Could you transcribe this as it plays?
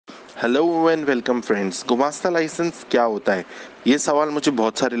Hello and welcome friends. गुमास्ता licence क्या होता है, ये सवाल मुझे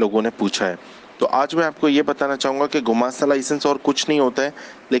बहुत सारे लोगों ने पूछा है। तो आज मैं आपको ये बताना चाहूँगा कि गुमास्ता लाइसेंस और कुछ नहीं होता है,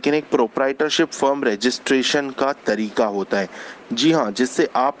 लेकिन एक प्रोप्राइटरशिप फर्म रजिस्ट्रेशन का तरीका होता है। जी हाँ, जिससे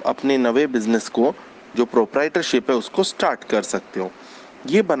आप अपने नए बिजनेस को, जो प्रोप्राइटरशिप है, उसको स्टार्ट कर सकते हो।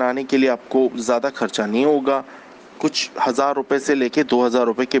 ये बनाने के लिए आपको ज़्यादा खर्चा नहीं होगा। कुछ हज़ार रुपये से लेके 2,000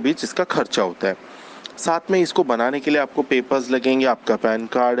 रुपये के बीच इसका खर्चा होता है। साथ में इसको बनाने के लिए आपको पेपर्स लगेंगे, आपका पैन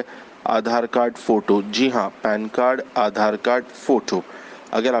कार्ड, आधार कार्ड, फ़ोटो। जी हाँ, पैन कार्ड, आधार कार्ड, फ़ोटो।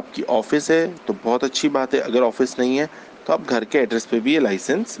 अगर आपकी ऑफिस है तो बहुत अच्छी बात है, अगर ऑफिस नहीं है तो आप घर के एड्रेस पे भी ये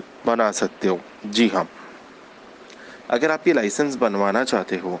लाइसेंस बना सकते हो। जी हाँ, अगर आप ये लाइसेंस बनवाना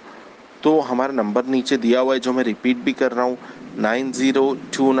चाहते हो तो हमारा नंबर नीचे दिया हुआ है, जो मैं रिपीट भी कर रहा हूँ,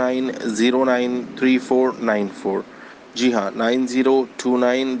 9029093494। जी हाँ,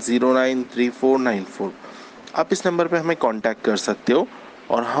 9029093494। आप इस नंबर पे हमें कांटेक्ट कर सकते हो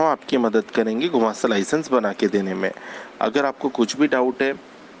और हम आपकी मदद करेंगे गुमास्ता लाइसेंस बना के देने में। अगर आपको कुछ भी डाउट है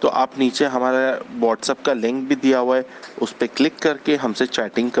तो आप नीचे हमारा व्हाट्सएप का लिंक भी दिया हुआ है, उस पर क्लिक करके हमसे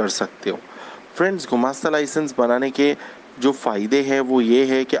चैटिंग कर सकते हो। फ्रेंड्स, गुमास्ता लाइसेंस बनाने के जो फ़ायदे हैं वो ये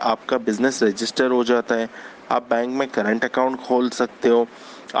है कि आपका बिज़नेस रजिस्टर हो जाता है, आप बैंक में करंट अकाउंट खोल सकते हो,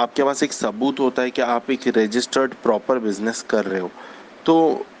 आपके पास एक सबूत होता है कि आप एक रजिस्टर्ड प्रॉपर बिजनेस कर रहे हो।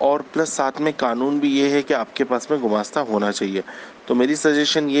 तो और प्लस साथ में कानून भी ये है कि आपके पास में गुमास्ता होना चाहिए। तो मेरी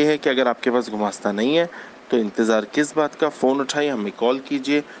सजेशन ये है कि अगर आपके पास गुमास्ता नहीं है तो इंतज़ार किस बात का, फ़ोन उठाइए, हमें कॉल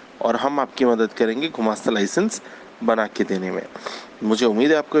कीजिए और हम आपकी मदद करेंगे गुमास्ता लाइसेंस बना के देने में। मुझे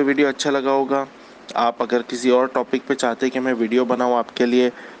उम्मीद है आपको ये वीडियो अच्छा लगा होगा। आप अगर किसी और टॉपिक पे चाहते हैं कि मैं वीडियो बनाऊँ आपके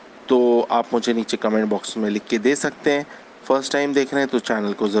लिए, तो आप मुझे नीचे कमेंट बॉक्स में लिख के दे सकते हैं। फर्स्ट टाइम देख रहे हैं तो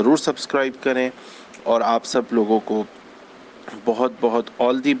चैनल को ज़रूर सब्सक्राइब करें। और आप सब लोगों को बहुत बहुत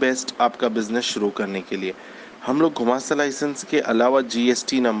ऑल दी बेस्ट आपका बिज़नेस शुरू करने के लिए। हम लोग गुमास्ता लाइसेंस के अलावा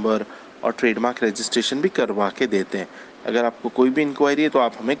जीएसटी नंबर और ट्रेडमार्क रजिस्ट्रेशन भी करवा के देते हैं। अगर आपको कोई भी इंक्वायरी है तो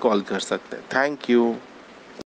आप हमें कॉल कर सकते हैं। Thank you.